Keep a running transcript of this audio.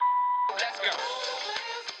Let's go.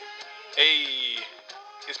 Hey,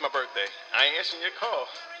 it's my birthday. I ain't answering your call,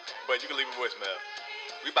 but you can leave a voicemail.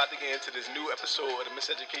 We about to get into this new episode of the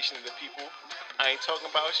Miseducation of the People. I ain't talking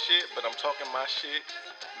about shit, but I'm talking my shit.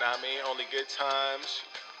 Nah, I mean, only good times.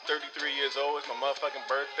 33 years old, it's my motherfucking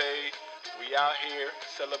birthday. We out here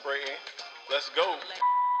celebrating. Let's go.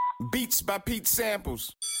 Beats by Pete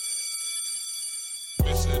Samples.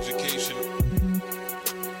 Miseducation.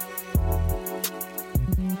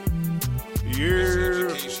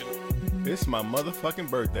 Yeah. Miseducation. It's my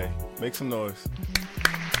motherfucking birthday. Make some noise.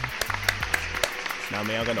 Now,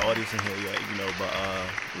 man, I got the audience in here yet, but I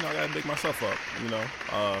gotta big myself up,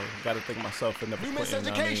 gotta thank myself for never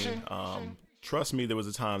quitting. Trust me, there was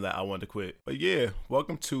a time that I wanted to quit. But yeah,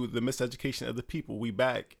 welcome to the Miseducation of the People. We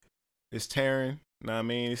back. It's Taryn.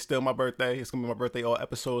 It's still my birthday. It's gonna be my birthday all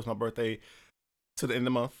episodes. My birthday to the end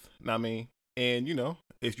of the month. And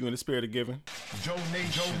if you're in the spirit of giving,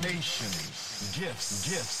 Donations. Gifts.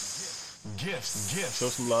 show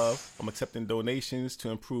some love. I'm accepting donations to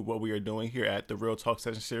improve what we are doing here at the Real Talk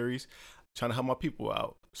Session Series, trying to help my people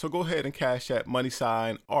out. So go ahead and cash at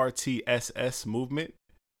 $RTSS movement,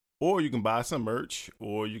 or you can buy some merch,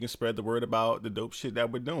 or you can spread the word about the dope shit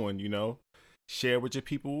that we're doing. Share with your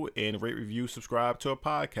people and rate, review, subscribe to a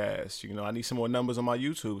podcast. I need some more numbers on my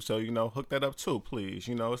YouTube, so hook that up too, please.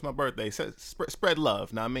 It's my birthday. Spread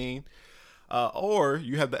love. Or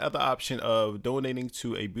you have the other option of donating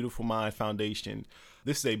to a Beautiful Mind Foundation.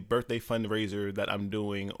 This is a birthday fundraiser that I'm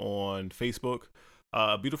doing on Facebook.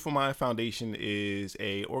 Beautiful Mind Foundation is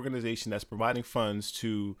a organization that's providing funds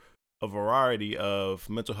to a variety of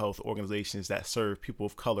mental health organizations that serve people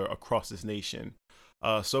of color across this nation.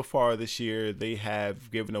 So far this year, they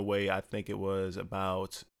have given away, I think it was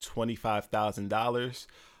about $25,000.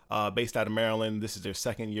 Based out of Maryland. This is their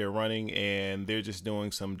second year running, and they're just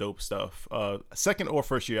doing some dope stuff. Second or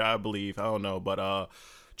first year, I believe. I don't know, but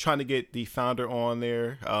trying to get the founder on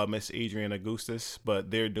there, Miss Adrienne Augustus, but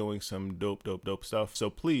they're doing some dope stuff. So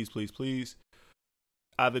please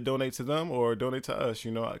either donate to them or donate to us,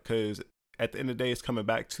 because at the end of the day, it's coming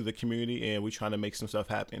back to the community, and we're trying to make some stuff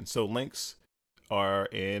happen. So links are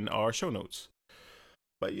in our show notes.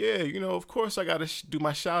 But yeah, of course I got to do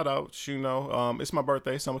my shout outs, it's my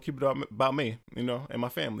birthday, so I'm going to keep it about me, and my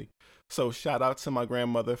family. So shout out to my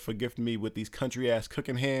grandmother for gifting me with these country ass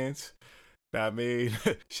cooking hands.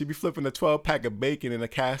 She be flipping a 12-pack of bacon in a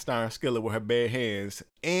cast iron skillet with her bare hands,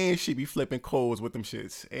 and she be flipping coals with them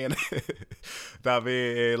shits. And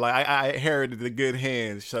I inherited the good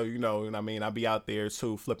hands, so I be out there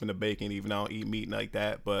too flipping the bacon, even though I don't eat meat like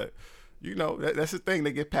that, but that's the thing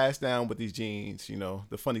that get passed down with these genes,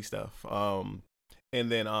 the funny stuff.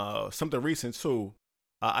 And then something recent too,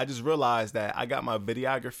 I just realized that I got my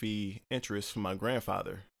videography interest from my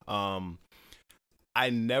grandfather.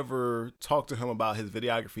 I never talked to him about his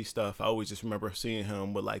videography stuff. I always just remember seeing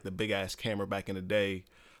him with like the big ass camera back in the day.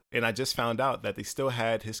 And I just found out that they still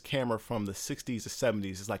had his camera from the 60s to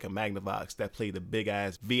 70s. It's like a Magnavox that played the big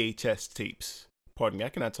ass VHS tapes. Pardon me, I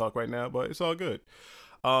cannot talk right now, but it's all good.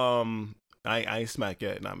 I ain't smack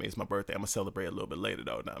yet. It's my birthday. I'm gonna celebrate a little bit later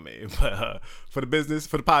though. But for the business,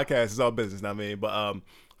 for the podcast, it's all business. But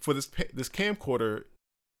for this camcorder,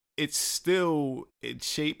 it's still in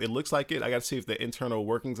shape. It looks like it. I gotta see if the internal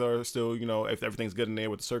workings are still, if everything's good in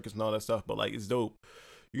there with the circuits and all that stuff. But like, it's dope.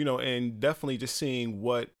 And definitely just seeing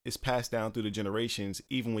what is passed down through the generations,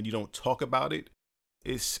 even when you don't talk about it.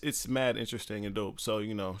 It's mad interesting and dope. So,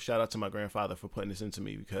 shout out to my grandfather for putting this into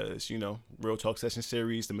me because, Real Talk Session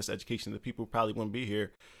Series, the Miseducation of the People probably wouldn't be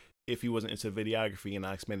here if he wasn't into videography and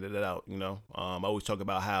I expanded it out, I always talk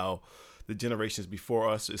about how the generations before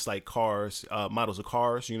us, it's like cars, models of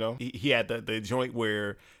cars, He had the joint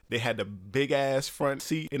where they had the big ass front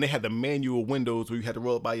seat and they had the manual windows where you had to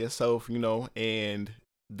roll it by yourself, and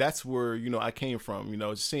that's where, I came from,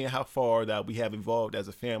 just seeing how far that we have evolved as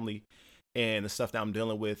a family. And the stuff that I'm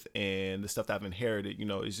dealing with and the stuff that I've inherited,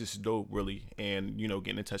 is just dope, really. And,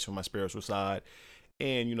 getting in touch with my spiritual side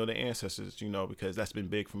and, the ancestors, because that's been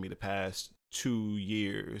big for me the past 2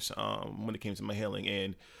 years when it came to my healing.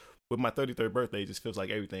 And with my 33rd birthday, it just feels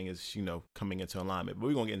like everything is, coming into alignment. But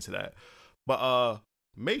we're going to get into that. But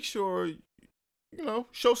make sure,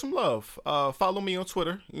 show some love. Follow me on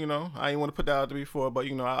Twitter. I ain't want to put that out there before, but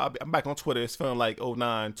I'm back on Twitter. It's feeling like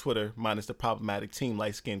 09 Twitter minus the problematic team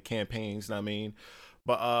light skin campaigns.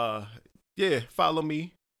 But yeah, follow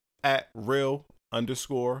me at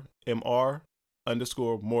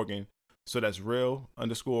real_MR_Morgan. So that's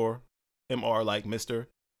real_MR like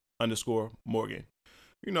Mr_Morgan.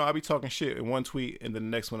 I'll be talking shit in one tweet and then the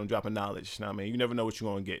next one I'm dropping knowledge. You never know what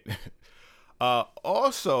you're gonna get.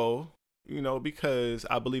 Also. because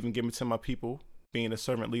I believe in giving to my people, being a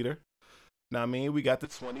servant leader. Now, I mean, we got the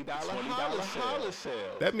 $20 holla sale.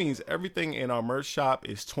 That means everything in our merch shop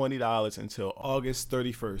is $20 until August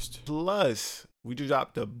 31st. Plus, we just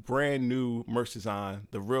dropped a brand new merch design,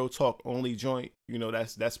 the Real Talk Only joint.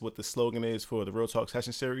 That's what the slogan is for the Real Talk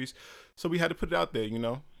Session Series. So we had to put it out there,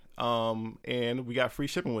 and we got free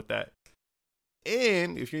shipping with that.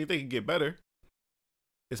 And if you think it can get better,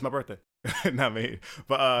 it's my birthday. Not me.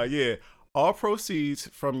 But yeah, all proceeds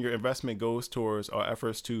from your investment goes towards our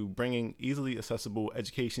efforts to bringing easily accessible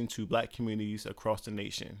education to Black communities across the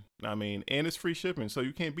nation. And it's free shipping, so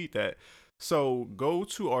you can't beat that. So go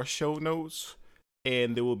to our show notes,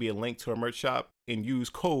 and there will be a link to our merch shop, and use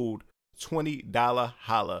code $20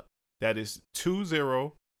 holla. That is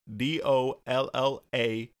 20 DOLLAHOLLA.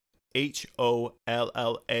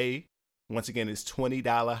 Once again, it's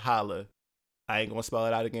 $20 holla. I ain't gonna spell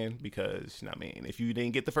it out again because, if you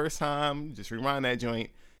didn't get the first time, just rewind that joint,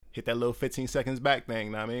 hit that little 15 seconds back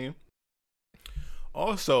thing,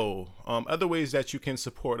 Also, other ways that you can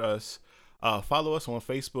support us, follow us on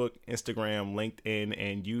Facebook, Instagram, LinkedIn,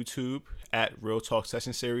 and YouTube at Real Talk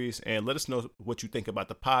Session Series, and let us know what you think about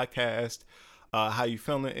the podcast, how you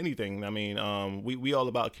feeling, anything. We all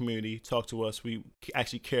about community. Talk to us. We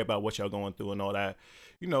actually care about what y'all going through and all that.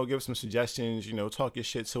 Give us some suggestions, talk your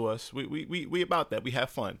shit to us. We about that. We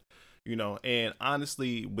have fun, and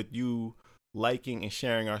honestly, with you liking and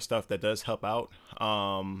sharing our stuff, that does help out.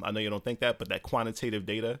 I know you don't think that, but that quantitative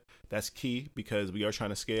data, that's key because we are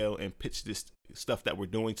trying to scale and pitch this stuff that we're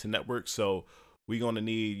doing to networks. So we're going to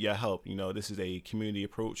need your help. This is a community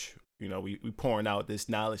approach. We pouring out this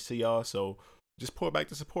knowledge to y'all. So just pour back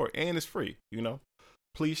the support, and it's free,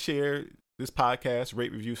 Please share this podcast,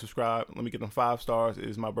 rate, review, subscribe. Let me get them 5 stars. It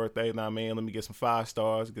is my birthday, Let me get some 5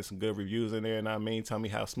 stars, get some good reviews in there, Tell me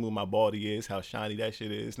how smooth my body is, how shiny that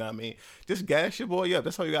shit is, Just gas your boy up.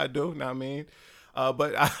 That's all you gotta do,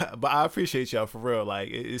 But I appreciate y'all for real. Like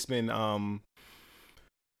it's been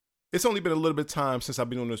it's only been a little bit of time since I've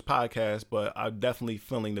been on this podcast, but I'm definitely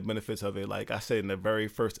feeling the benefits of it. Like I said in the very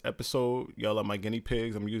first episode, y'all are my guinea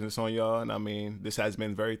pigs. I'm using this on y'all. And this has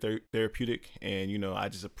been very therapeutic. And, I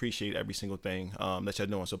just appreciate every single thing that y'all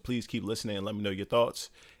doing. So please keep listening and let me know your thoughts.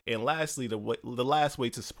 And lastly, the last way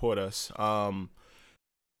to support us,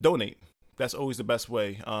 donate. That's always the best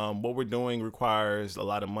way. What we're doing requires a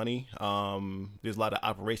lot of money. There's a lot of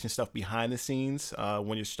operation stuff behind the scenes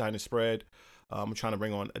when you're trying to spread. I'm trying to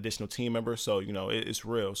bring on additional team members. So, it's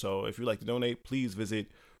real. So if you'd like to donate, please visit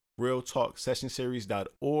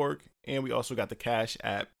realtalksessionseries.org. And we also got the Cash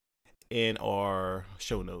app in our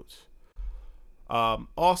show notes.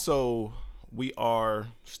 Also, we are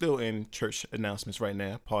still in church announcements right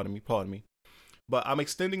now. Pardon me. But I'm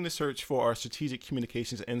extending the search for our strategic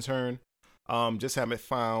communications intern. Just haven't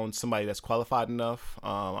found somebody that's qualified enough.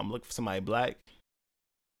 I'm looking for somebody Black.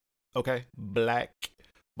 Okay, Black.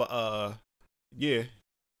 But yeah,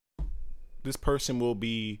 this person will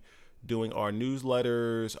be doing our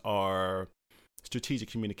newsletters, our strategic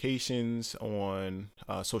communications on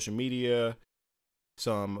social media,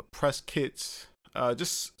 some press kits,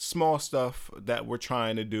 just small stuff that we're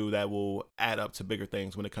trying to do that will add up to bigger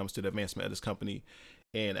things when it comes to the advancement of this company.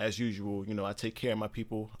 And as usual, I take care of my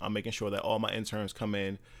people. I'm making sure that all my interns come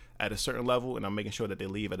in at a certain level, and I'm making sure that they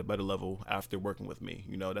leave at a better level after working with me.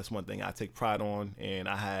 That's one thing I take pride on, and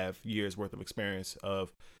I have years worth of experience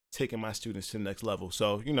of taking my students to the next level.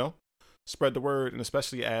 So, spread the word, and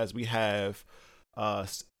especially as we have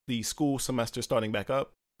the school semester starting back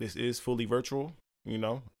up. This is fully virtual.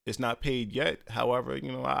 It's not paid yet. However,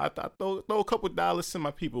 I throw a couple of dollars to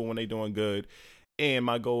my people when they're doing good. And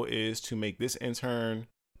my goal is to make this intern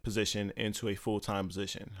position into a full-time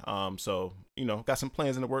position. So, got some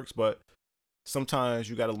plans in the works, but sometimes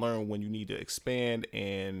you got to learn when you need to expand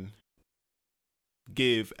and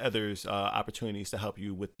give others opportunities to help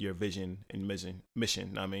you with your vision and mission.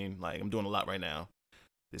 I'm doing a lot right now.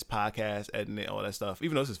 This podcast, editing, all that stuff.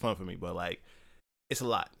 Even though this is fun for me, but it's a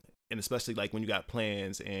lot. And especially when you got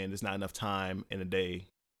plans and there's not enough time in a day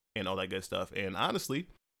and all that good stuff. And honestly,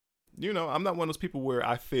 I'm not one of those people where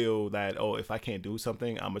I feel that, if I can't do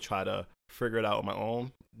something, I'm going to try to figure it out on my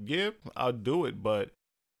own. Yeah, I'll do it. But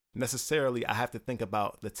necessarily, I have to think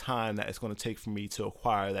about the time that it's going to take for me to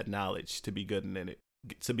acquire that knowledge to be good in it.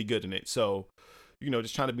 So,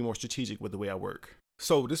 just trying to be more strategic with the way I work.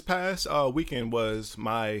 So this past weekend was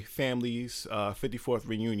my family's 54th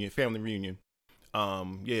family reunion.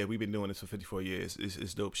 Yeah, we've been doing this for 54 years.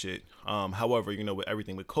 It's dope shit. However, with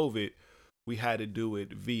everything with COVID, we had to do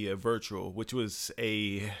it via virtual, which was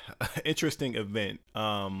a interesting event.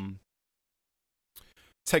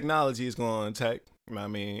 Technology is going tech. You know what I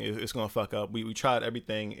mean, it's gonna fuck up. We tried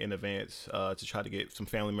everything in advance to try to get some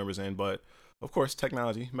family members in, but of course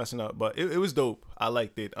technology messing up. But it was dope. I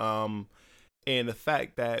liked it. And the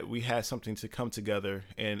fact that we had something to come together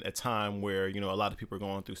in a time where, you know, a lot of people are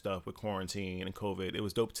going through stuff with quarantine and COVID, it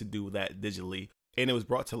was dope to do that digitally. And it was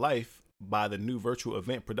brought to life by the new virtual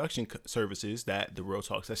event production services that the Real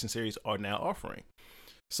Talk Session Series are now offering.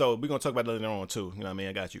 So we're going to talk about that later on too. You know what I mean?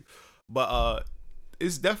 I got you. But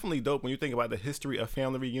it's definitely dope when you think about the history of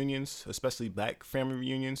family reunions, especially Black family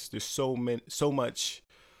reunions. There's so much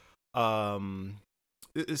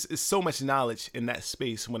it's so much knowledge in that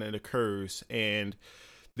space when it occurs, and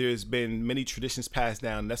there's been many traditions passed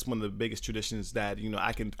down. That's one of the biggest traditions that, you know,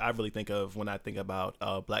 I really think of when I think about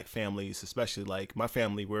Black families, especially like my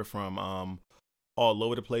family. We're from all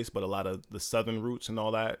over the place, but a lot of the southern roots and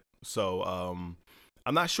all that. So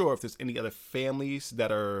I'm not sure if there's any other families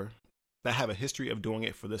that have a history of doing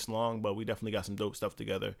it for this long, but we definitely got some dope stuff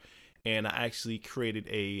together. And I actually created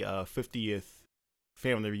a 50th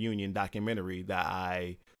family reunion documentary that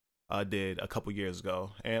I did a couple years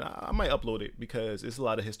ago, and I might upload it because there's a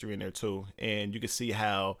lot of history in there too, and you can see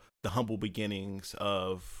how the humble beginnings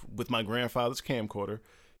of, with my grandfather's camcorder,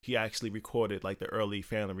 he actually recorded like the early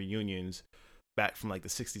family reunions back from like the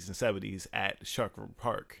 60s and 70s at Shark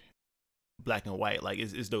Park, black and white. Like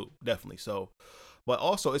it's dope, definitely. So, but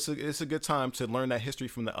also it's a good time to learn that history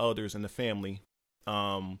from the elders and the family.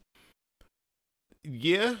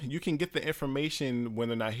 Yeah, you can get the information when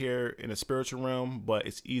they're not here in a spiritual realm, but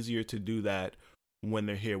it's easier to do that when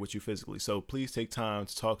they're here with you physically. So please take time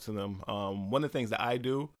to talk to them. One of the things that I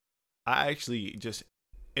do, I actually just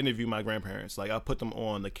interview my grandparents. Like, I put them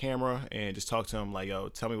on the camera and just talk to them like, yo,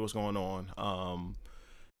 tell me what's going on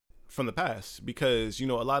from the past. Because, you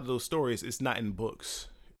know, a lot of those stories, it's not in books.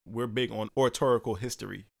 We're big on oratorical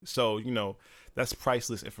history. So, you know, that's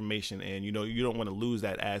priceless information. And, you know, you don't want to lose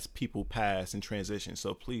that as people pass and transition.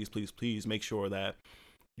 So please, please, please make sure that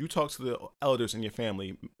you talk to the elders in your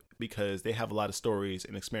family, because they have a lot of stories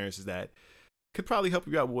and experiences that could probably help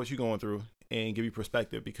you out with what you're going through and give you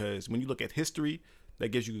perspective. Because when you look at history, that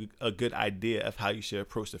gives you a good idea of how you should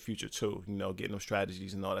approach the future too, you know, getting those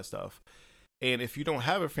strategies and all that stuff. And if you don't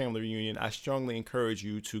have a family reunion, I strongly encourage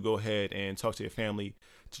you to go ahead and talk to your family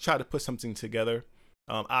to try to put something together.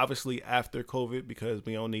 Obviously after COVID, because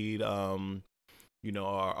we don't need, you know,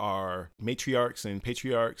 our matriarchs and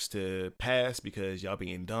patriarchs to pass because y'all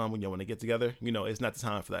being dumb when y'all want to get together. You know, it's not the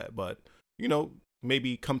time for that. But, you know,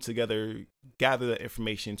 maybe come together, gather that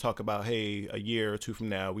information, talk about, hey, a year or two from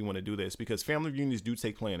now, we want to do this, because family reunions do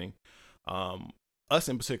take planning. Us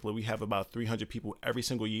in particular, we have about 300 people every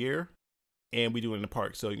single year, and we do it in the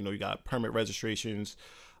park. So, you know, you got permit registrations,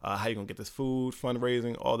 how you gonna get this food,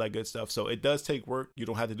 fundraising, all that good stuff. So it does take work. You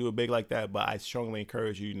don't have to do it big like that, but I strongly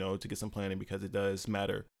encourage you, you know, to get some planning, because it does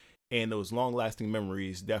matter. And those long lasting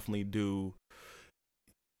memories definitely do.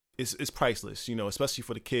 It's priceless, you know, especially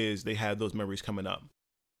for the kids. They have those memories coming up.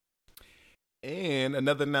 And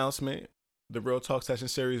another announcement, the Real Talk Session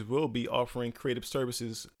Series will be offering creative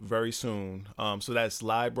services very soon. So that's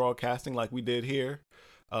live broadcasting like we did here.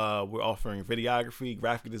 We're offering videography,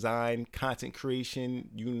 graphic design, content creation,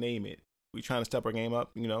 you name it. We're trying to step our game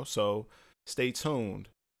up, you know, so stay tuned.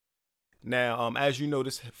 Now, as you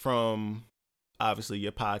noticed from obviously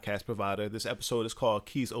your podcast provider, this episode is called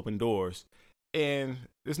Keys Open Doors. And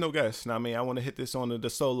there's no guest. I mean, I want to hit this on the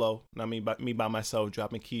solo. I mean, me by myself,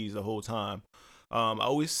 dropping keys the whole time. I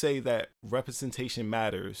always say that representation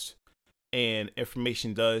matters and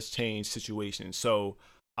information does change situations. So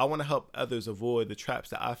I want to help others avoid the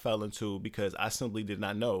traps that I fell into because I simply did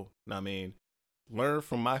not know. I mean, learn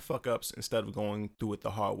from my fuck ups instead of going through it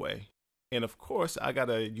the hard way. And of course, I got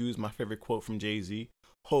to use my favorite quote from Jay-Z.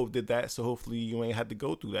 Hov did that, so hopefully you ain't had to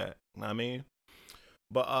go through that. You know what I mean?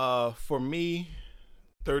 But for me,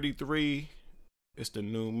 33, it's the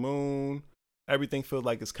new moon. Everything feels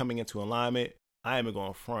like it's coming into alignment. I ain't even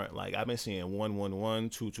going front. Like, I've been seeing 111,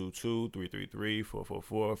 222, 333,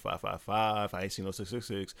 444, 555. I ain't seen no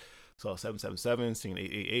 666. So 777, seen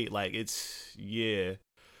 888. Like, it's, yeah.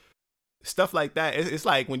 Stuff like that. It's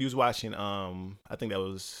like when you was watching, I think that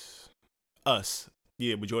was Us.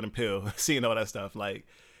 Yeah, with Jordan Peele. Seeing all that stuff. Like,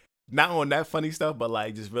 not on that funny stuff, but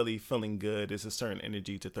like just really feeling good. There's a certain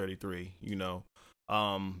energy to 33, you know.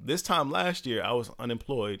 This time last year, I was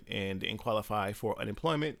unemployed and didn't qualify for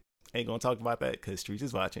unemployment. Ain't gonna talk about that because Streets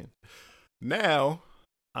is watching. Now,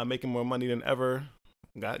 I'm making more money than ever.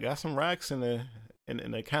 Got some racks in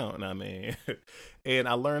the account, I mean. And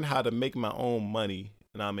I learned how to make my own money,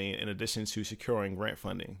 I mean, in addition to securing grant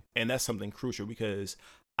funding. And that's something crucial because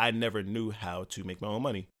I never knew how to make my own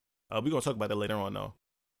money. We're gonna talk about that later on though.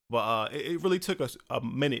 But it really took a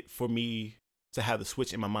minute for me to have the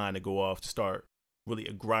switch in my mind to go off to start really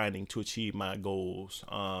grinding to achieve my goals.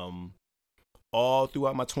 All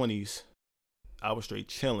throughout my 20s, I was straight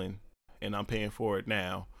chilling, and I'm paying for it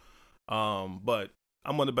now. But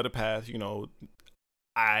I'm on a better path. You know,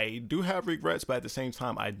 I do have regrets, but at the same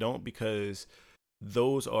time, I don't, because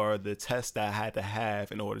those are the tests that I had to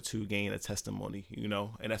have in order to gain a testimony, you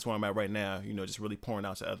know, and that's where I'm at right now, you know, just really pouring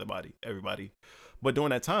out to everybody. But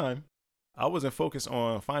during that time, I wasn't focused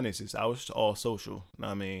on finances. I was all social. You know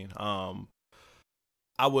what I mean,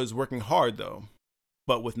 I was working hard though,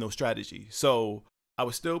 but with no strategy. So I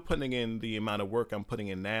was still putting in the amount of work I'm putting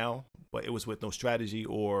in now, but it was with no strategy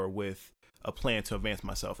or with a plan to advance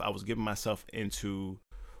myself. I was giving myself into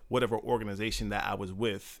whatever organization that I was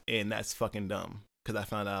with, and that's fucking dumb. Because I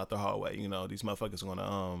found out the hard way, you know, these motherfuckers are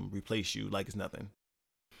gonna replace you like it's nothing.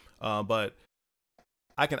 But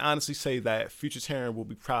I can honestly say that future Taryn will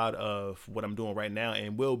be proud of what I'm doing right now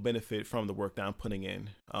and will benefit from the work that I'm putting in.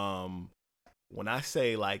 When I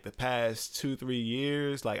say like the past 2-3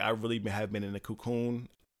 years, like I really have been in a cocoon.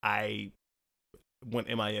 I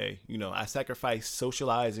went MIA. You know, I sacrificed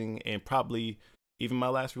socializing and probably even my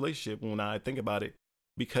last relationship when I think about it,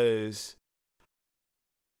 because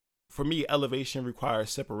for me, elevation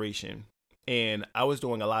requires separation. And I was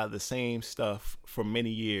doing a lot of the same stuff for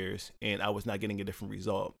many years, and I was not getting a different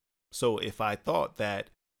result. So if I thought that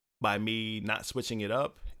by me not switching it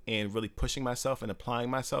up and really pushing myself and applying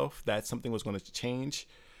myself, that something was going to change,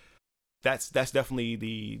 that's definitely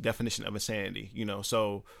the definition of insanity, you know.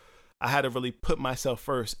 So I had to really put myself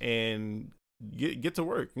first and get to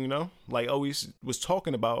work, you know. Like always was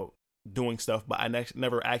talking about doing stuff, but I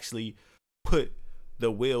never actually put the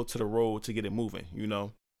wheel to the road to get it moving, you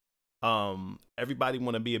know. Everybody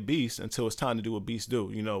want to be a beast until it's time to do what beasts do.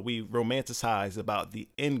 You know, we romanticize about the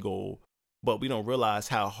end goal, but we don't realize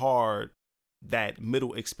how hard that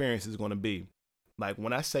middle experience is going to be. Like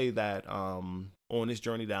when I say that on this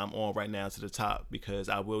journey that I'm on right now to the top, because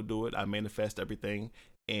I will do it, I manifest everything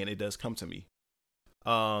and it does come to me.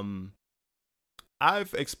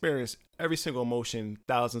 I've experienced every single emotion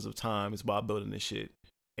thousands of times while building this shit,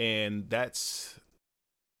 and that's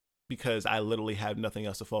because I literally have nothing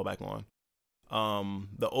else to fall back on.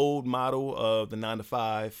 The old model of the 9 to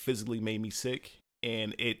 5 physically made me sick,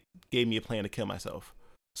 and it gave me a plan to kill myself.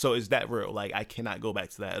 So it's that real. Like I cannot go back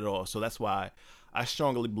to that at all. So that's why I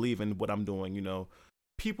strongly believe in what I'm doing. You know,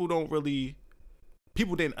 people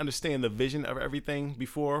didn't understand the vision of everything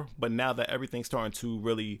before, but now that everything's starting to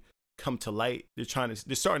really come to light, they're starting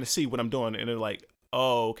to see what I'm doing, and they're like,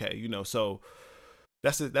 oh, okay, you know. So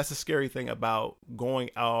that's a scary thing about going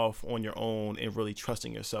off on your own and really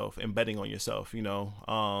trusting yourself and betting on yourself. You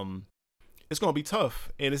know, it's gonna be tough,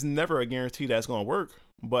 and it's never a guarantee that it's gonna work.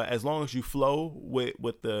 But as long as you flow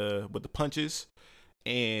with the punches,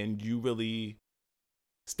 and you really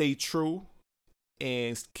stay true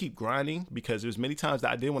and keep grinding, because there's many times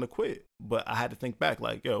that I didn't want to quit, but I had to think back,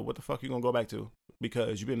 like, yo, what the fuck are you gonna go back to?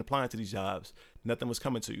 Because you've been applying to these jobs, nothing was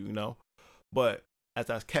coming to you, you know. But as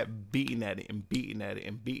I kept beating at it and beating at it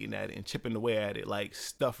and beating at it and chipping away at it, like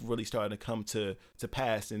stuff really started to come to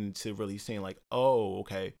pass, and to really saying like, oh,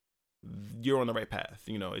 okay, you're on the right path.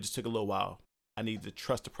 You know, it just took a little while. I need to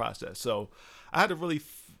trust the process. So I had to really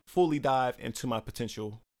fully dive into my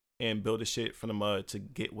potential and build the shit from the mud to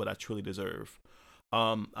get what I truly deserve.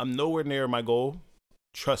 I'm nowhere near my goal,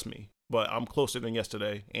 trust me, but I'm closer than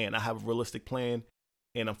yesterday, and I have a realistic plan,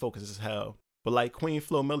 and I'm focused as hell. But like Queen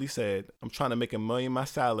Flo Millie said, I'm trying to make $1 million my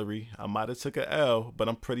salary. I might have took a L, but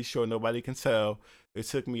I'm pretty sure nobody can tell. It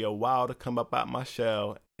took me a while to come up out my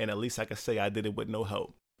shell, and at least I can say I did it with no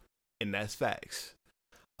help. And that's facts.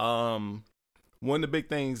 One of the big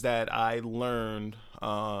things that I learned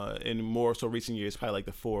in more so recent years, probably like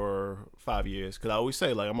the 4 or 5 years, because I always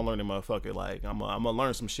say, like, I'm a learning motherfucker. Like, I'm gonna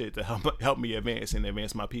learn some shit to help me advance and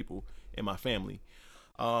advance my people and my family.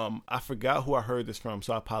 I forgot who I heard this from,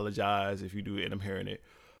 so I apologize if you do and I'm hearing it.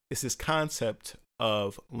 It's this concept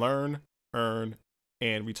of learn, earn,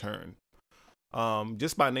 and return.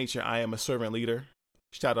 Just by nature, I am a servant leader.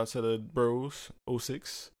 Shout out to the bros,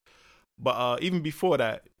 06. But even before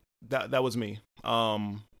that was me.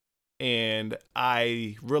 And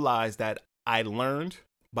I realized that I learned,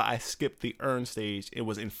 but I skipped the earn stage. It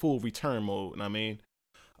was in full return mode. You know what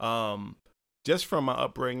I mean? Just from my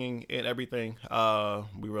upbringing and everything,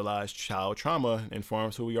 we realized child trauma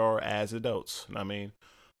informs who we are as adults. You know what I mean?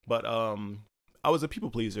 But I was a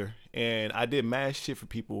people pleaser, and I did mad shit for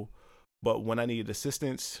people. But when I needed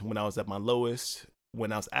assistance, when I was at my lowest,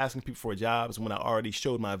 when I was asking people for jobs, when I already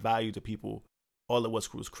showed my value to people, all it was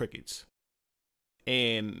crickets.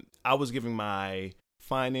 And I was giving my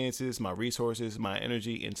finances, my resources, my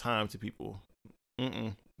energy, and time to people.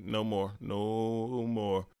 No more. No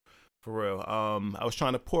more. For real. I was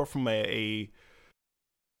trying to pour from a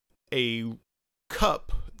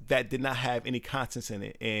cup that did not have any contents in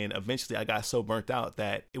it, and eventually I got so burnt out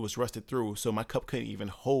that it was rusted through, so my cup couldn't even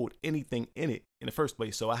hold anything in it in the first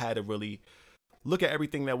place. So I had to really look at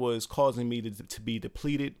everything that was causing me to be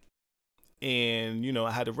depleted. And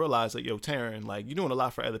I had to realize that, yo, Taryn, like, you're doing a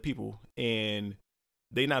lot for other people, and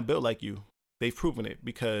they not built like you. They've proven it,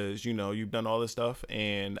 because you've done all this stuff,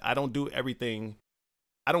 and I don't do everything.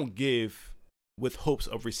 I don't give with hopes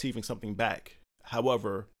of receiving something back.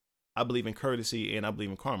 However, I believe in courtesy and I believe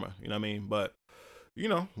in karma. You know what I mean? But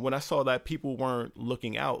when I saw that people weren't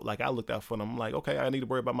looking out like I looked out for them, I'm like, okay, I need to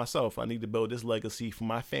worry about myself. I need to build this legacy for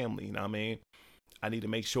my family. You know what I mean? I need to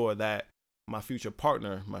make sure that my future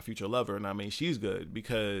partner, my future lover, and I mean, she's good,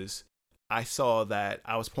 because I saw that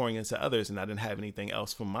I was pouring into others and I didn't have anything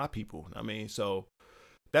else for my people. I mean, so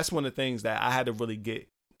that's one of the things that I had to really get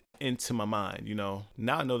into my mind.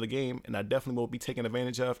 Now I know the game, and I definitely won't be taken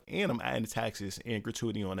advantage of, and I'm adding the taxes and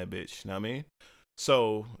gratuity on that bitch. You know what I mean?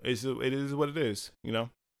 So it is what it is.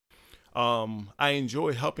 I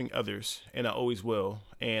enjoy helping others, and I always will,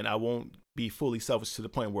 and I won't be fully selfish to the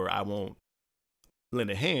point where I won't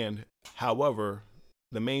lend a hand. However,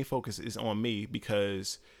 the main focus is on me,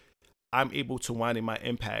 because I'm able to widen my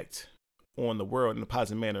impact on the world in a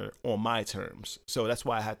positive manner on my terms. So that's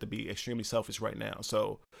why I have to be extremely selfish right now.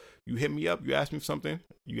 So you hit me up, you ask me for something,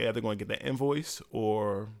 you either going to get the invoice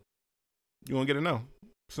or you're going to get a no.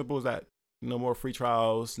 Simple as that. No more free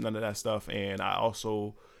trials, none of that stuff. And I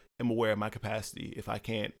also am aware of my capacity. If I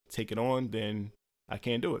can't take it on, then I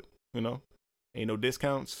can't do it. Ain't no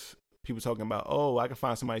discounts. People talking about, oh, I can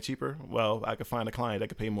find somebody cheaper. Well, I can find a client that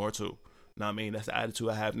can pay more too. Know what I mean? That's the attitude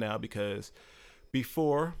I have now, because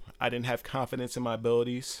before I didn't have confidence in my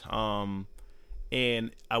abilities,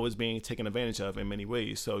 and I was being taken advantage of in many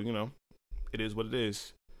ways. So it is what it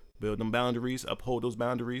is. Build them boundaries, uphold those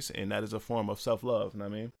boundaries, and that is a form of self-love. You know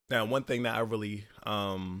what I mean? Now, one thing that I really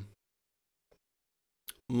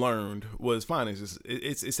learned was finances.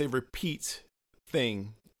 It's a repeat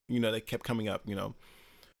thing, that kept coming up.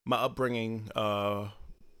 My upbringing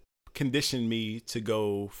conditioned me to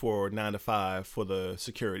go for 9 to 5 for the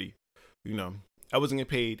security. I wasn't getting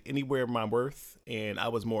paid anywhere my worth, and I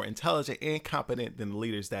was more intelligent and competent than the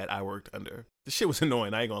leaders that I worked under. The shit was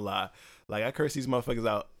annoying, I ain't gonna lie. Like, I cursed these motherfuckers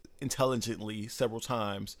out intelligently several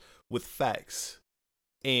times with facts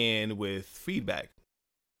and with feedback,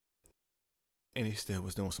 and he still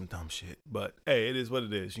was doing some dumb shit. But hey, it is what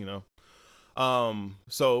it is.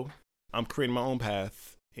 So I'm creating my own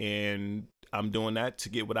path, and I'm doing that to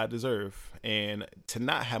get what I deserve and to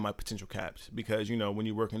not have my potential capped, because when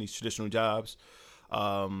you work in these traditional jobs,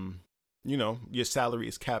 your salary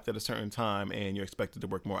is capped at a certain time and you're expected to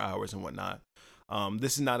work more hours and whatnot.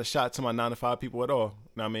 This is not a shot to my 9 to 5 people at all.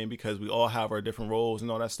 You know what I mean? Because we all have our different roles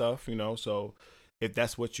and all that stuff, so if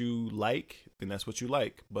that's what you like, then that's what you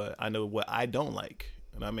like. But I know what I don't like.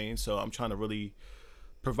 You know what I mean? So I'm trying to really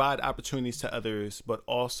provide opportunities to others, but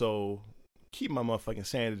also keep my motherfucking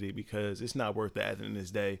sanity, because it's not worth it at the end of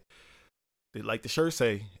this day. Like the shirt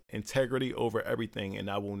say, integrity over everything, and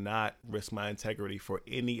I will not risk my integrity for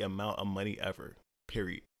any amount of money ever,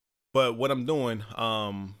 period. But what I'm doing,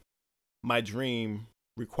 my dream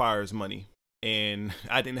requires money, and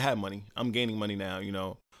I didn't have money. I'm gaining money now.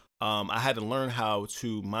 I had to learn how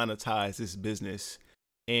to monetize this business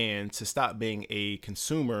and to stop being a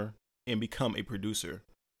consumer and become a producer.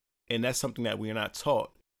 And that's something that we are not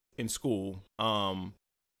taught in school. And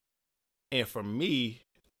for me,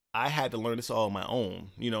 I had to learn this all on my own.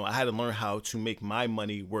 I had to learn how to make my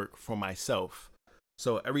money work for myself.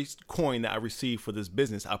 So every coin that I receive for this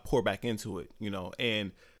business, I pour back into it,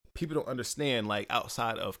 and people don't understand, like,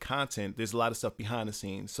 outside of content, there's a lot of stuff behind the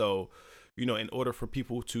scenes. So, in order for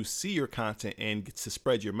people to see your content and get to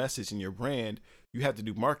spread your message and your brand, you have to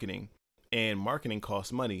do marketing, and marketing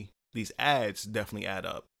costs money. These ads definitely add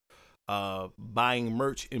up. Buying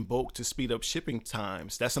merch in bulk to speed up shipping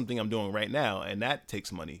times. That's something I'm doing right now, and that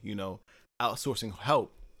takes money. Outsourcing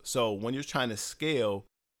help. So when you're trying to scale,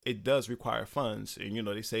 it does require funds. And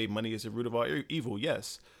they say money is the root of all evil.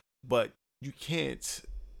 Yes, but you can't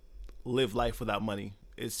live life without money.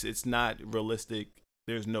 It's not realistic.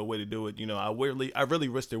 There's no way to do it. I really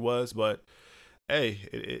wish there was, but hey,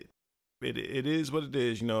 it is what it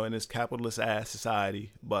is. In this capitalist ass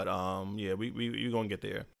society. But yeah, we gonna get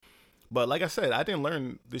there. But like I said, I didn't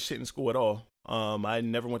learn this shit in school at all. I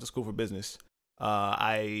never went to school for business.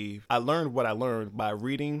 I learned what I learned by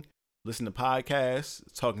reading, listening to podcasts,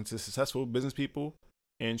 talking to successful business people,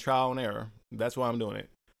 and trial and error. That's why I'm doing it.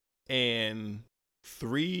 And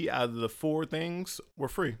 3 out of the 4 things were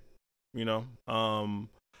free. You know,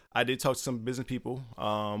 I did talk to some business people,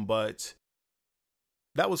 but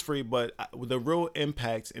that was free. But the real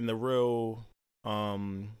impact and the real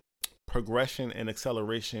progression and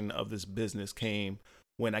acceleration of this business came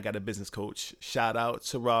when I got a business coach. Shout out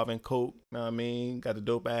to Robin Coke. You know what I mean? Got a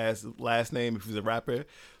dope ass last name if he's a rapper.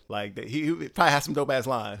 Like that, he probably has some dope ass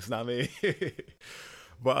lines. You know what I mean?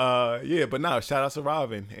 But yeah, but no, shout out to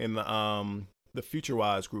Robin and the Future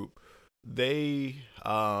Wise group. They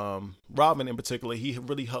Robin in particular, he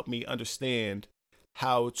really helped me understand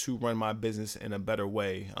how to run my business in a better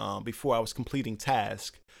way. Before I was completing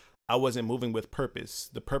tasks, I wasn't moving with purpose.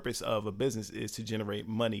 The purpose of a business is to generate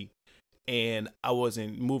money, and I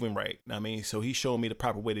wasn't moving right. I mean, so he showed me the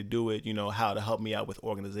proper way to do it, you know, how to help me out with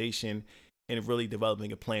organization and really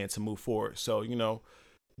developing a plan to move forward. So, you know,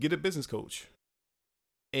 get a business coach.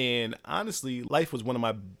 And honestly, life was one of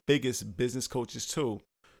my biggest business coaches too.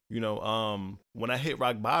 You know, when I hit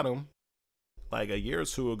rock bottom like a year or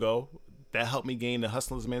 2 ago, that helped me gain the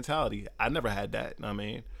hustler's mentality. I never had that. I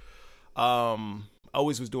mean, I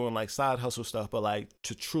always was doing like side hustle stuff, but like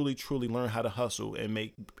to truly learn how to hustle and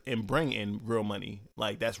make and bring in real money,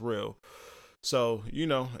 like that's real. So, you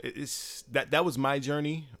know, it's that was my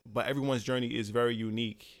journey, but everyone's journey is very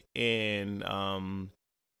unique, and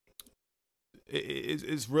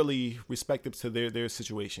it's really respective to their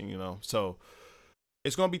situation, you know. So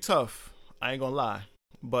it's gonna be tough. I ain't gonna lie,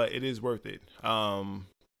 but it is worth it.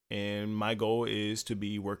 And my goal is to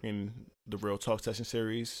be working the Real Talk Session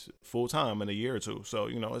series full time in a year or 2. So,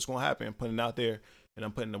 you know, it's gonna happen. I'm putting it out there, and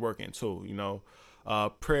I'm putting the work in too. You know,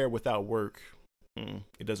 prayer without work,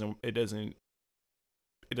 it doesn't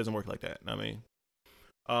work like that. I mean,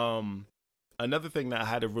 another thing that I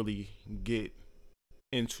had to really get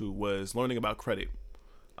into was learning about credit.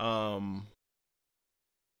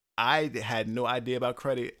 I had no idea about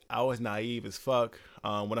credit. I was naive as fuck.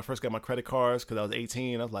 When I first got my credit cards, because I was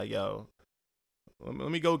 18, I was like, yo,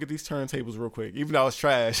 let me go get these turntables real quick. Even though I was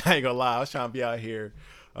trash, I ain't gonna lie. I was trying to be out here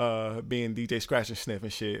being DJ Scratch and Sniff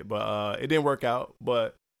and shit. But it didn't work out.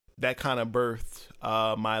 But that kind of birthed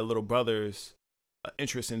my little brother's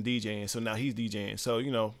interest in DJing. So now he's DJing. So,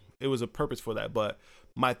 you know, it was a purpose for that. But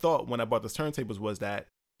my thought when I bought those turntables was that,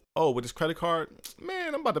 oh, with this credit card,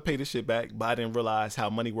 man, I'm about to pay this shit back. But I didn't realize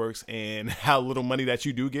how money works and how little money that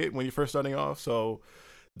you do get when you're first starting off. So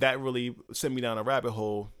that really sent me down a rabbit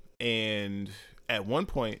hole. And at one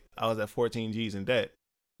point, I was at 14 G's in debt.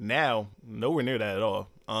 Now, nowhere near that at all.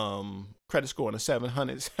 Credit score in the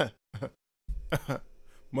 700s.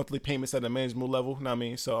 Monthly payments at a manageable level. Know what I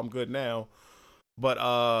mean? So I'm good now. But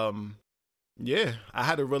yeah, I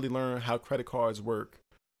had to really learn how credit cards work.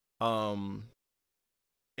 And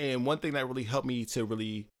one thing that really helped me to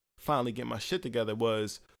really finally get my shit together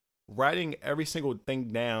was writing every single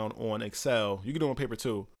thing down on Excel. You can do it on paper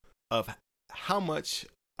too, of how much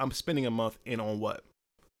I'm spending a month and on what.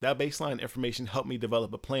 That baseline information helped me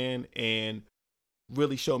develop a plan and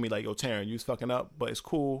really show me like, yo, Taryn, you was fucking up, but it's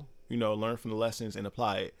cool. You know, learn from the lessons and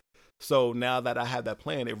apply it. So now that I have that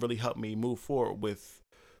plan, it really helped me move forward with,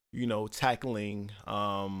 you know, tackling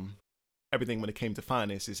everything when it came to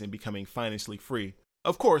finances and becoming financially free.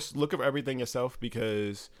 Of course, look up everything yourself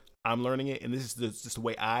because I'm learning it and this is just the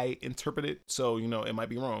way I interpret it. So, you know, it might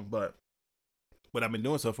be wrong, but what I've been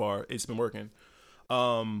doing so far, it's been working.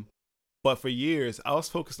 But for years, I was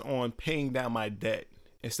focused on paying down my debt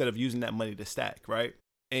instead of using that money to stack, right?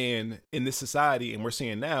 And in this society, and we're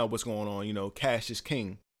seeing now what's going on, you know, cash is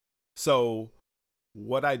king. So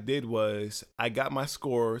what I did was I got my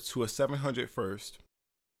score to a 700 first,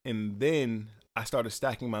 and then I started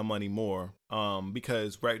stacking my money more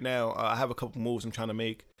because right now I have a couple moves I'm trying to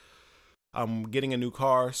make. I'm getting a new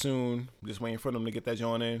car soon, just waiting for them to get that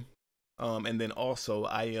joint in. And then also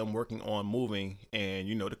I am working on moving, and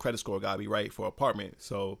you know the credit score gotta be right for apartment.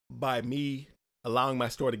 So by me allowing my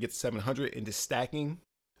store to get to 700 and just stacking,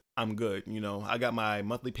 I'm good. You know, I got my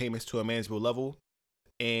monthly payments to a manageable level,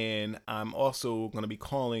 and I'm also going to be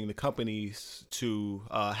calling the companies to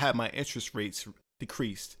have my interest rates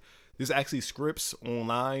decreased. There's actually scripts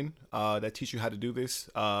online that teach you how to do this.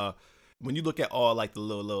 When you look at all like the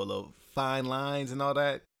little fine lines and all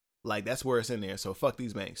that, like that's where it's in there. So fuck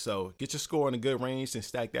these banks. So get your score in a good range and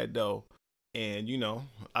stack that dough. And you know,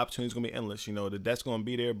 opportunities gonna be endless. You know, the debt's gonna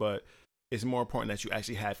be there, but it's more important that you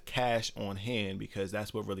actually have cash on hand because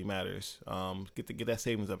that's what really matters. Get that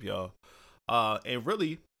savings up, y'all. And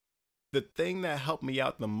really, the thing that helped me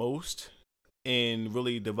out the most and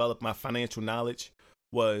really develop my financial knowledge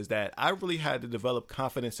was that I really had to develop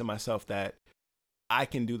confidence in myself that I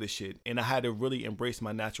can do this shit. And I had to really embrace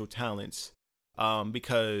my natural talents.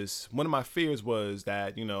 Because one of my fears was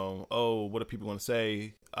that, oh, what are people going to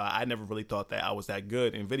say? I never really thought that I was that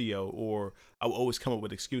good in video, or I would always come up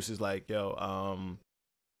with excuses like, yo,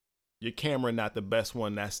 your camera not the best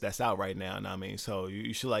one that's out right now. And I mean, so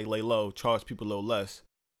you should like lay low, charge people a little less.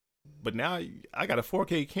 But now I got a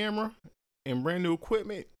 4K camera and brand new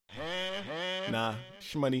equipment. Nah,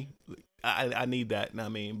 shmoney. I need that. I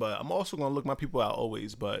mean, but I'm also gonna look my people out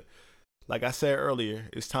always. But like I said earlier,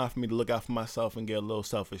 it's time for me to look out for myself and get a little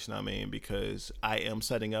selfish. I mean, because I am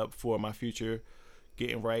setting up for my future,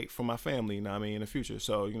 getting right for my family. I mean, in the future.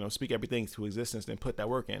 So speak everything to existence and put that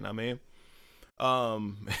work in. I mean,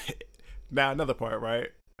 now another part,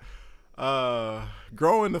 right?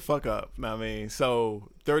 Growing the fuck up. I mean, so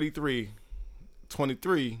 33,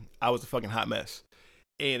 23, I was a fucking hot mess.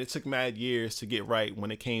 And it took mad years to get right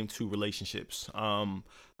when it came to relationships.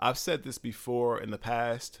 I've said this before in the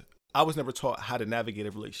past. I was never taught how to navigate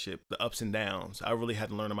a relationship, the ups and downs. I really had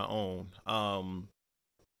to learn on my own.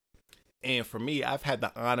 And for me, I've had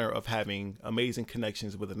the honor of having amazing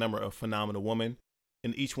connections with a number of phenomenal women,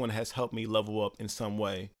 and each one has helped me level up in some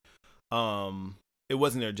way. It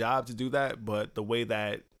wasn't their job to do that, but the way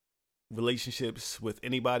that relationships with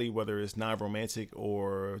anybody, whether it's non-romantic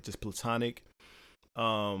or just platonic,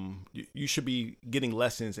 you should be getting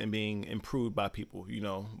lessons and being improved by people,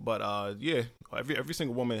 But yeah, every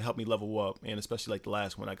single woman helped me level up, and especially like the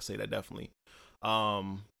last one, I could say that definitely.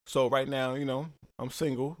 So right now, I'm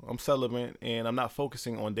single, I'm celibate, and I'm not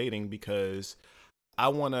focusing on dating because I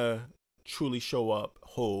want to truly show up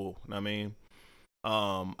whole. I mean,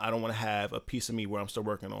 I don't want to have a piece of me where I'm still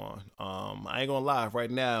working on. I ain't gonna lie, right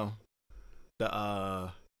now,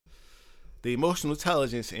 the emotional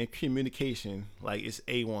intelligence and communication, like, it's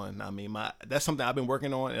A1. I mean, that's something I've been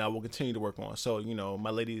working on, and I will continue to work on. So, my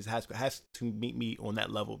ladies has to meet me on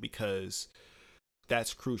that level because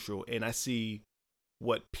that's crucial. And I see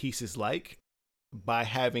what peace is like by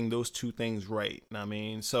having those two things right. I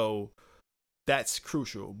mean, so that's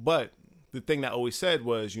crucial. But the thing that I always said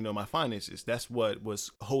was, my finances. That's what was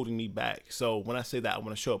holding me back. So when I say that I want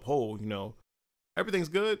to show up whole, everything's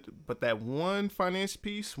good, but that one finance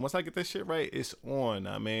piece, once I get that shit right, it's on.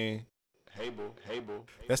 I mean, hey boo.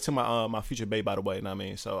 That's to my future babe, by the way. I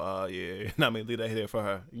mean, so yeah, I mean, leave that here for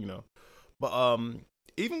her, But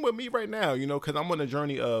even with me right now, because I'm on a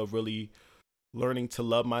journey of really learning to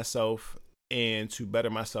love myself and to better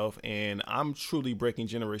myself, and I'm truly breaking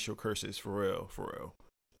generational curses for real.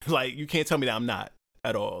 Like, you can't tell me that I'm not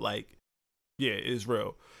at all. Like, yeah, it's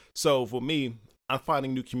real. So for me, I'm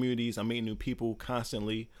finding new communities. I'm meeting new people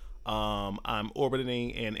constantly. I'm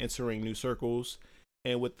orbiting and entering new circles.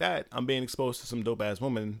 And with that, I'm being exposed to some dope ass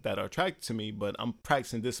women that are attracted to me, but I'm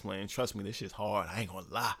practicing discipline. Trust me, this shit's hard. I ain't gonna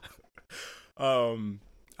lie.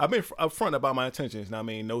 I've been upfront about my intentions. I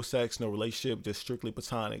mean, no sex, no relationship, just strictly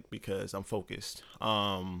platonic because I'm focused. But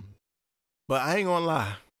I ain't gonna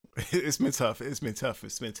lie. It's been tough.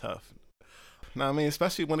 Know what I mean?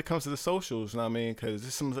 Especially when it comes to the socials, know what I mean? Because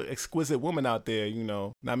there's some exquisite women out there,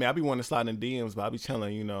 Know what I mean? I be wanting to slide in DMs, but I be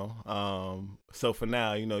chilling, So for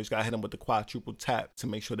now, you just gotta hit them with the quadruple tap to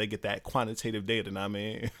make sure they get that quantitative data, know what I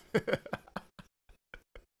mean?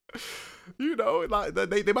 Like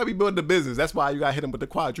they might be building a business. That's why you gotta hit them with the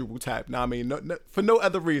quadruple tap, know what I mean? No, for no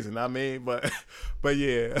other reason, know what I mean? But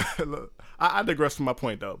yeah, I digress from my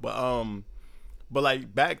point though. But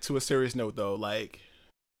like, back to a serious note though, like,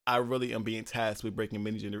 I really am being tasked with breaking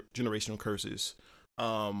many generational curses.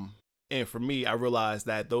 And for me, I realized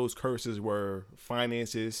that those curses were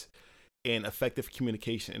finances and effective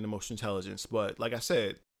communication and emotional intelligence. But like I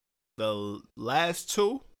said, the last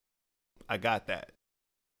two, I got that.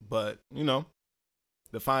 But,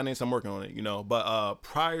 the finance, I'm working on it, But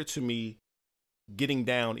prior to me getting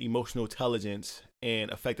down emotional intelligence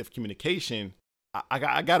and effective communication, I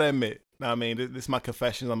gotta admit, I mean, this is my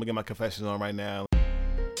confessions. I'm gonna get my confessions on right now.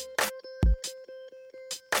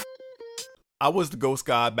 I was the ghost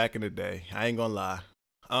god back in the day. I ain't gonna lie.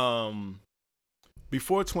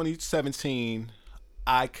 Before 2017,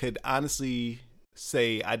 I could honestly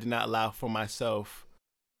say I did not allow for myself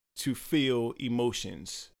to feel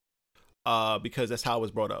emotions, because that's how I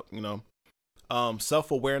was brought up.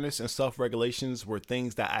 Self-awareness and self-regulations were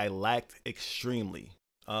things that I lacked extremely.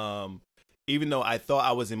 Even though I thought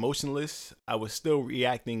I was emotionless, I was still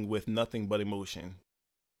reacting with nothing but emotion.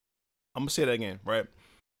 I'm gonna say that again, right?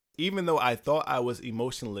 Even though I thought I was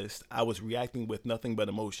emotionless, I was reacting with nothing but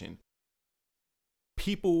emotion.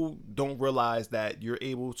 People don't realize that you're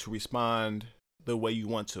able to respond the way you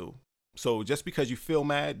want to. So just because you feel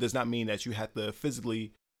mad does not mean that you have to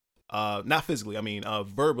physically not physically, I mean,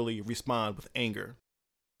 verbally respond with anger.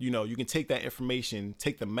 You know, you can take that information,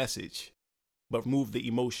 take the message, but remove the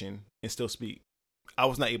emotion and still speak. I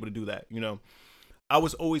was not able to do that. You know, I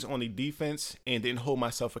was always on the defense and didn't hold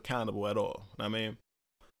myself accountable at all. I mean,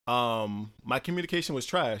 my communication was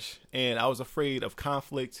trash, and I was afraid of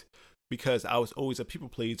conflict because I was always a people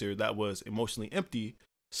pleaser that was emotionally empty.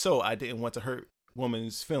 So I didn't want to hurt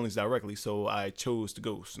women's feelings directly. So I chose to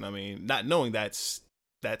ghost. I mean, not knowing that's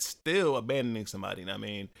still abandoning somebody. I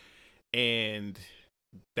mean, and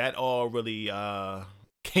that all really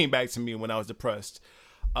came back to me when I was depressed.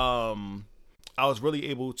 I was really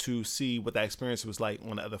able to see what that experience was like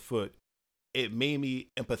on the other foot. It made me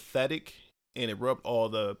empathetic, and it rubbed all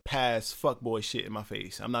the past fuckboy shit in my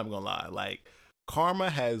face. I'm not even gonna lie. Like, karma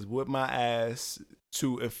has whipped my ass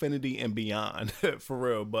to infinity and beyond, for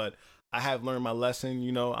real. But I have learned my lesson.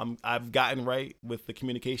 You know, I've gotten right with the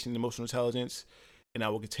communication and emotional intelligence, and I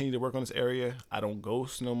will continue to work on this area. I don't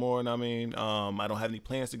ghost no more. I mean, I don't have any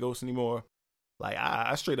plans to ghost anymore. Like,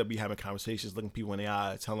 I straight up be having conversations, looking people in the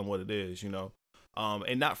eye, telling them what it is, you know.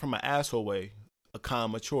 And not from an asshole way, a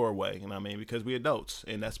calm, mature way, you know what I mean? Because we adults,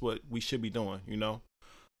 and that's what we should be doing, you know?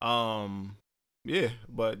 Yeah,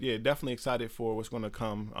 but yeah, definitely excited for what's going to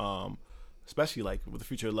come, especially like with the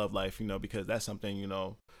future of love life, you know, because that's something, you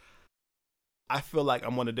know, I feel like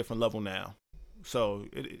I'm on a different level now. So,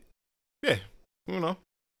 yeah, you know,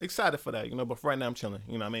 excited for that, you know, but for right now I'm chilling,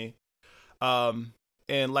 you know what I mean?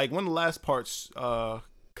 And like one of the last parts,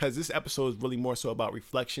 because this episode is really more so about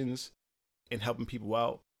reflections and helping people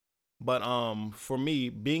out. But for me,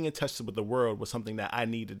 being in touch with the world was something that I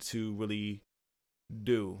needed to really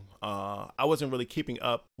do. I wasn't really keeping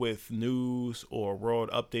up with news or world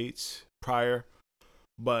updates prior,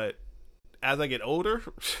 but as I get older,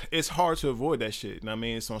 it's hard to avoid that shit. You know what I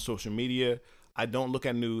mean? It's on social media. I don't look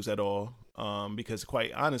at news at all because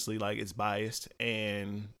quite honestly, like, it's biased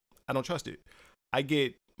and I don't trust it. I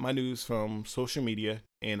get my news from social media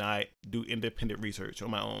and I do independent research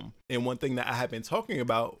on my own. And one thing that I have been talking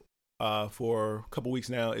about for a couple weeks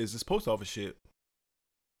now is this post office shit.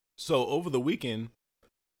 So over the weekend,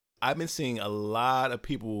 I've been seeing a lot of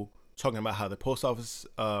people talking about how the post office,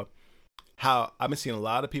 how I've been seeing a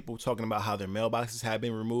lot of people talking about how their mailboxes have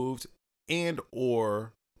been removed and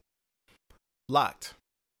or locked.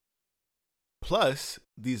 Plus,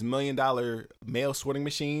 these $1 million mail sorting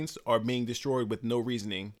machines are being destroyed with no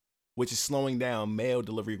reasoning, which is slowing down mail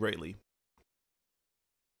delivery greatly.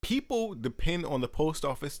 People depend on the post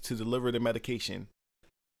office to deliver their medication,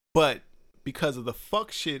 but because of the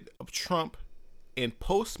fuck shit of Trump and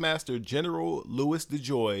Postmaster General Louis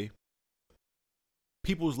DeJoy,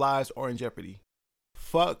 people's lives are in jeopardy.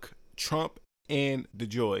 Fuck Trump and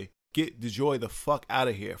DeJoy. Get DeJoy the fuck out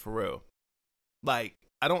of here, for real. Like,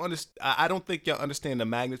 I don't think y'all understand the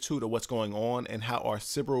magnitude of what's going on and how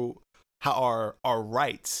our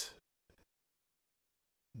rights.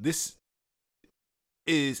 This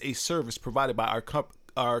is a service provided by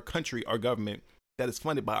our country, our government, that is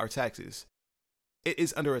funded by our taxes. It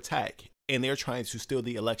is under attack, and they're trying to steal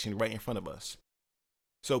the election right in front of us.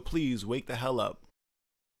 So please wake the hell up.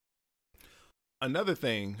 Another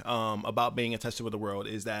thing about being in touch with the world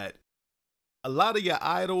is that a lot of your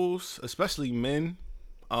idols, especially men,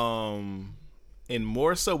 and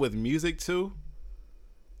more so with music too,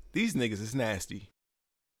 these niggas is nasty.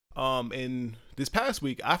 And this past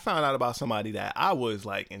week, I found out about somebody that I was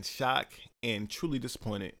like in shock and truly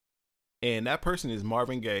disappointed. And that person is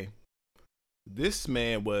Marvin Gaye. This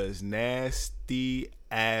man was nasty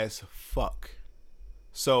as fuck.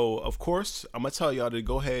 So, of course, I'm going to tell y'all to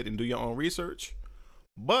go ahead and do your own research.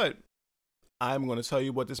 But I'm going to tell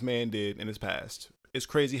you what this man did in his past. It's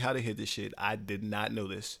crazy how they hid this shit. I did not know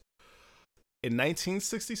this. In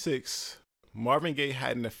 1966, Marvin Gaye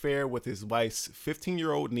had an affair with his wife's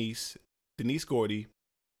 15-year-old niece, Denise Gordy.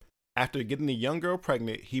 After getting the young girl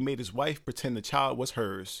pregnant, he made his wife pretend the child was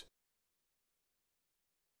hers.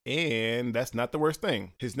 And that's not the worst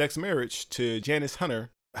thing. His next marriage to Janice Hunter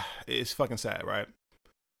is fucking sad, right?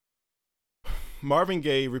 Marvin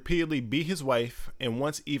Gaye repeatedly beat his wife and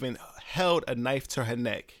once even held a knife to her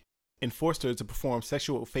neck and forced her to perform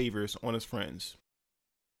sexual favors on his friends.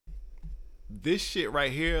 This shit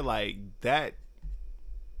right here, like, that's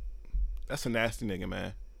a nasty nigga,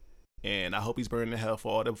 man. And I hope he's burning in hell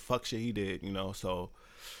for all the fuck shit he did, you know. So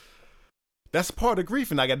that's part of grief,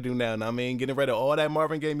 and I got to do now. I mean, getting rid of all that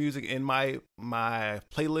Marvin Gaye music in my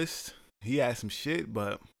playlist. He had some shit,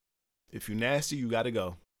 but if you nasty, you got to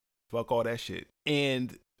go. Fuck all that shit.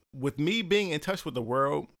 And with me being in touch with the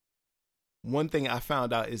world, one thing I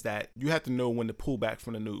found out is that you have to know when to pull back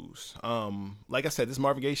from the news. Like I said, this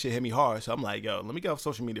Marvin Gaye shit hit me hard, so I'm like, yo, let me get off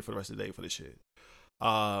social media for the rest of the day for this shit.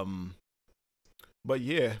 But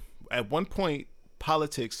yeah, at one point,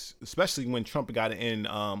 politics, especially when Trump got in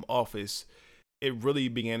office, it really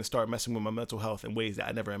began to start messing with my mental health in ways that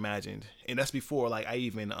I never imagined. And that's before like I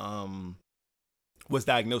even was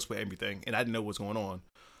diagnosed with everything, and I didn't know what's going on.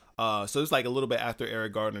 So it's like a little bit after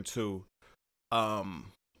Eric Gardner too.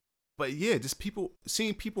 But yeah, just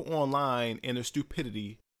seeing people online and their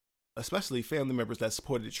stupidity, especially family members that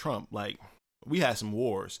supported Trump. Like, we had some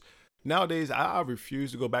wars. Nowadays, I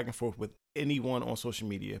refuse to go back and forth with anyone on social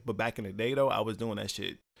media. But back in the day, though, I was doing that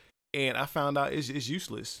shit. And I found out it's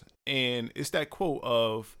useless. And it's that quote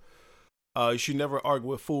of, you should never argue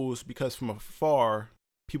with fools because from afar,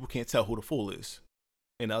 people can't tell who the fool is.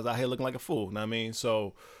 And I was out here looking like a fool, you know what I mean?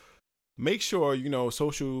 So make sure,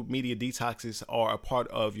 social media detoxes are a part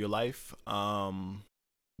of your life,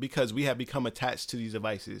 because we have become attached to these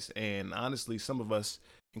devices. And honestly, some of us,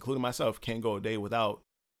 including myself, can't go a day without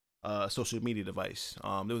a social media device.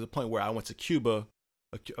 There was a point where I went to Cuba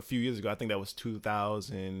a few years ago. I think that was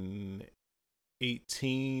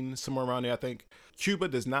 2018, somewhere around there, I think. Cuba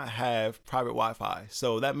does not have private Wi-Fi.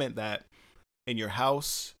 So that meant that in your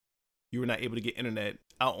house, you were not able to get internet.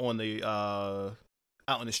 Out on the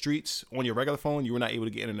streets, on your regular phone, you were not able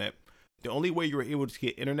to get internet. The only way you were able to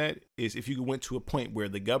get internet is if you went to a point where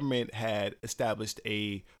the government had established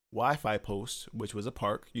a Wi-Fi post, which was a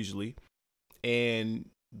park usually,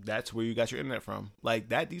 and that's where you got your internet from. Like,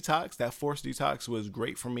 that detox, that forced detox was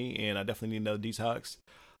great for me, and I definitely need another detox.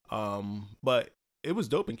 But it was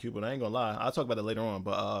dope in Cuba, and I ain't gonna lie. I'll talk about it later on,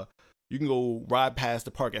 but you can go ride past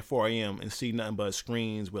the park at 4 a.m. and see nothing but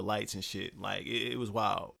screens with lights and shit. Like, it was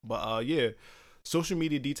wild. But yeah, social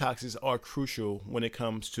media detoxes are crucial when it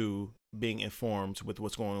comes to being informed with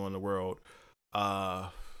what's going on in the world. The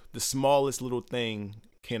smallest little thing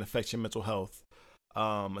can affect your mental health,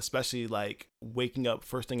 especially like waking up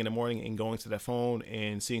first thing in the morning and going to that phone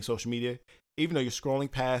and seeing social media. Even though you're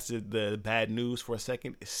scrolling past the bad news for a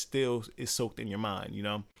second, it still is soaked in your mind,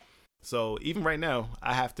 So even right now,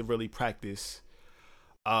 I have to really practice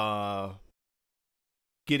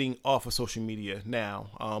getting off of social media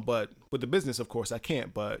now. But with the business, of course, I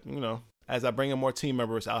can't. But, as I bring in more team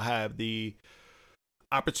members, I'll have the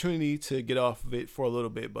opportunity to get off of it for a little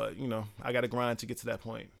bit. But, I got to grind to get to that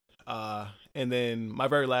point. And then my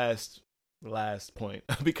very last point,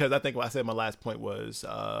 because I think what I said my last point was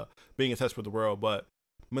being in touch with the world, but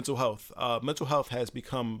mental health. Mental health has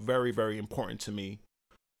become very, very important to me.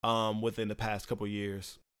 Within the past couple of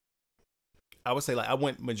years, I would say like I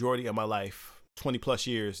went majority of my life, 20 plus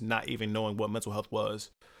years, not even knowing what mental health was.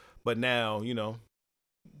 But now,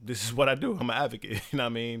 this is what I do. I'm an advocate. You know what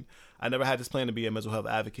I mean? I never had this plan to be a mental health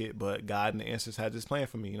advocate, but God and the answers had this plan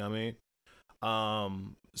for me. You know what I mean?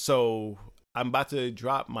 So I'm about to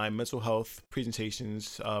drop my mental health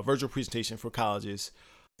presentations, virtual presentation for colleges.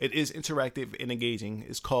 It is interactive and engaging.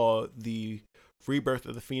 It's called The Rebirth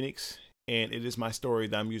of the Phoenix. And it is my story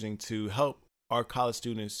that I'm using to help our college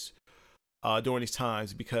students during these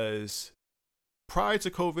times, because prior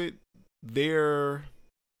to COVID, their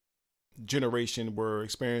generation were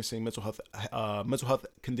experiencing mental health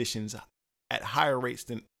conditions at higher rates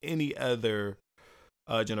than any other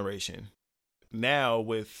generation. Now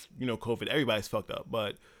with COVID, everybody's fucked up,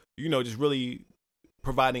 but just really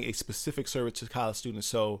providing a specific service to college students.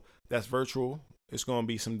 So that's virtual. It's gonna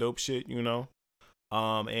be some dope shit,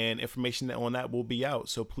 and information on that will be out.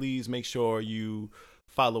 So please make sure you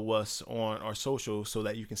follow us on our socials so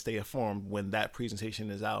that you can stay informed when that presentation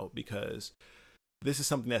is out, because this is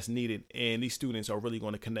something that's needed and these students are really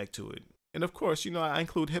going to connect to it. And of course, I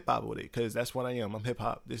include hip hop with it because that's what I am. I'm hip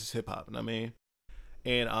hop. This is hip hop. You know what I mean?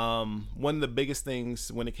 And one of the biggest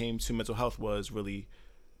things when it came to mental health was really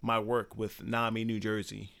my work with NAMI New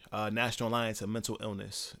Jersey, National Alliance of Mental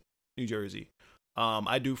Illness, New Jersey.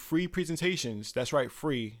 I do free presentations, that's right,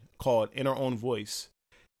 free, called In Our Own Voice.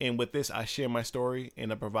 And with this, I share my story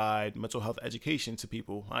and I provide mental health education to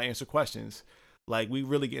people. I answer questions. Like, we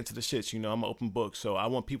really get into the shits, I'm an open book. So I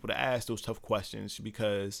want people to ask those tough questions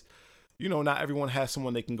because, not everyone has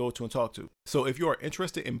someone they can go to and talk to. So if you are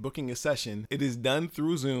interested in booking a session, it is done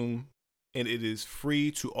through Zoom and it is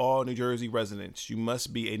free to all New Jersey residents. You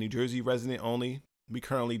must be a New Jersey resident only. We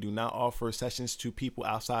currently do not offer sessions to people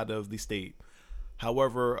outside of the state.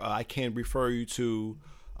 However, I can refer you to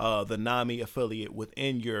the NAMI affiliate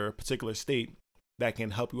within your particular state that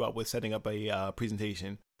can help you out with setting up a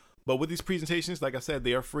presentation. But with these presentations, like I said,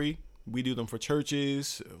 they are free. We do them for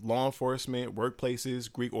churches, law enforcement,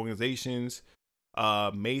 workplaces, Greek organizations,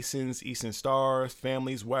 Masons, Eastern Stars,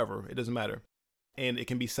 families, wherever. It doesn't matter. And it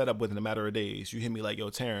can be set up within a matter of days. You hit me like, yo,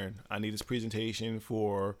 Taryn, I need this presentation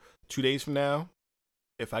for 2 days from now.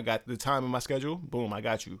 If I got the time in my schedule, boom, I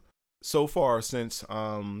got you. So far, since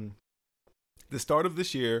the start of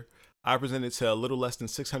this year, I presented to a little less than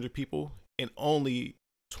 600 people and only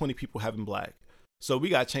 20 people have been black. So we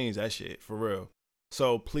got to change that shit for real.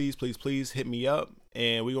 So please, please, please hit me up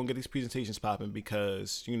and we're going to get these presentations popping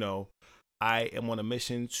because, you know, I am on a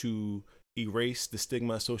mission to erase the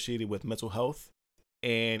stigma associated with mental health.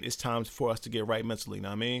 And it's time for us to get right mentally. Know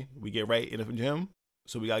what I mean? We get right in the gym,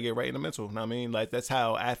 so we got to get right in the mental. Know what I mean? Like, that's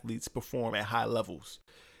how athletes perform at high levels.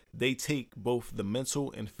 They take both the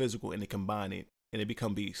mental and physical and they combine it and they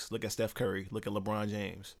become beasts. Look at Steph Curry. Look at LeBron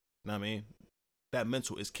James. Know what I mean? That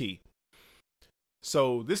mental is key.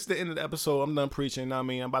 So this is the end of the episode. I'm done preaching. Know what I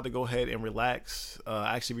mean? I'm about to go ahead and relax.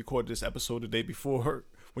 I actually recorded this episode the day before.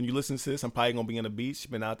 When you listen to this, I'm probably going to be on the beach.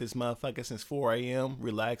 Been out this motherfucker since 4 a.m.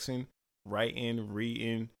 relaxing, writing,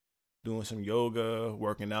 reading, doing some yoga,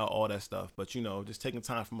 working out, all that stuff. But, you know, just taking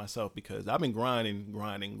time for myself because I've been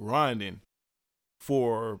grinding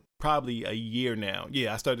for probably a year now.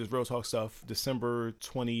 Yeah, I started this Real Talk stuff December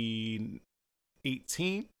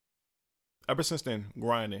 2018. Ever since then,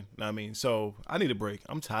 grinding. Know what I mean? So I need a break.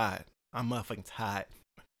 I'm tired. I'm motherfucking tired.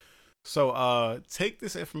 So take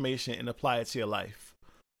this information and apply it to your life.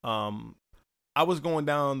 I was going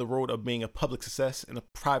down the road of being a public success and a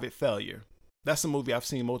private failure. That's a movie I've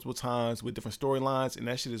seen multiple times with different storylines, and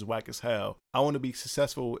that shit is whack as hell. I want to be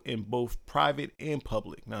successful in both private and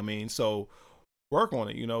public. Know what I mean? So work on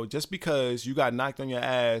it. You know, just because you got knocked on your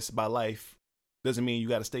ass by life doesn't mean you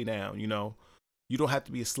got to stay down. You know, you don't have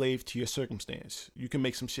to be a slave to your circumstance. You can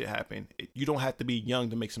make some shit happen. You don't have to be young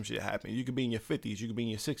to make some shit happen. You can be in your 50s. You can be in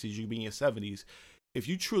your 60s. You can be in your 70s. If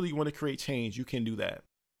you truly want to create change, you can do that.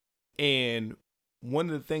 And one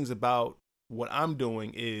of the things about what I'm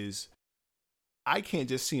doing is I can't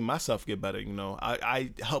just see myself get better. You know,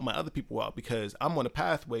 I help my other people out because I'm on a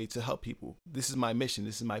pathway to help people. This is my mission.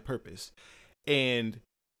 This is my purpose. And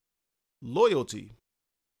loyalty.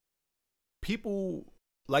 People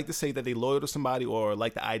like to say that they loyal to somebody or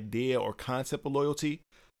like the idea or concept of loyalty.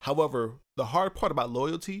 However, the hard part about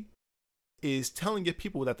loyalty is telling your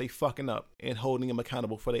people that they fucking up and holding them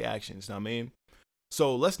accountable for their actions. Know what I mean?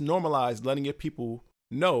 So let's normalize letting your people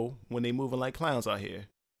know when they moving like clowns out here.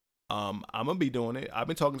 I'm gonna be doing it. I've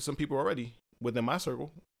been talking to some people already within my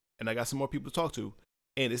circle, and I got some more people to talk to.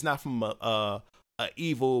 And it's not from a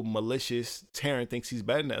evil, malicious Taryn thinks he's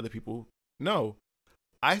better than other people. No,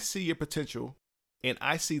 I see your potential, and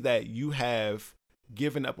I see that you have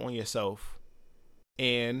given up on yourself,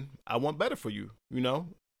 and I want better for you. You know,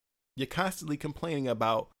 you're constantly complaining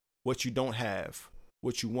about what you don't have,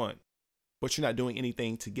 what you want, but you're not doing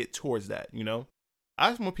anything to get towards that. You know,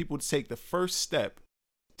 I just want people to take the first step,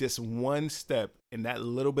 just one step, and that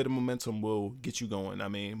little bit of momentum will get you going. I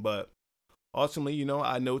mean, but ultimately, you know,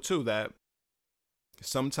 I know too that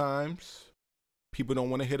sometimes people don't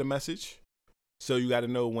want to hear the message. So you got to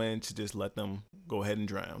know when to just let them go ahead and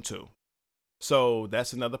drown too. So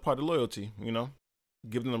that's another part of loyalty, you know,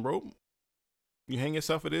 give them the rope. You hang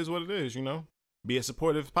yourself, it is what it is, you know, be as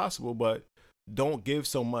supportive as possible, but don't give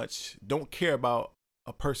so much. Don't care about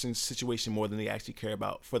a person's situation more than they actually care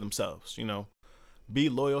about for themselves. You know, be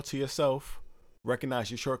loyal to yourself, recognize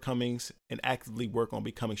your shortcomings, and actively work on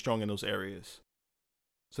becoming strong in those areas.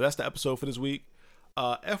 So that's the episode for this week.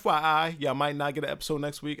 FYI, y'all might not get an episode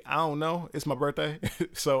next week. I don't know. It's my birthday.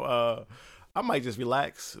 So I might just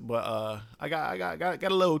relax. But I got a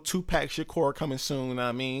little 2-pack Shakur coming soon. You know what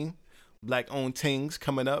I mean? Black owned things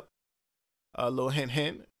coming up. A little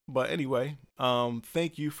hint. But anyway,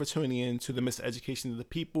 thank you for tuning in to the Miseducation of the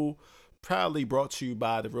People. Proudly brought to you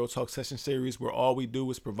by the Real Talk Session Series, where all we do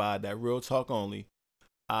is provide that real talk only.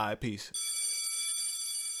 All right, peace.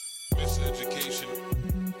 Miseducation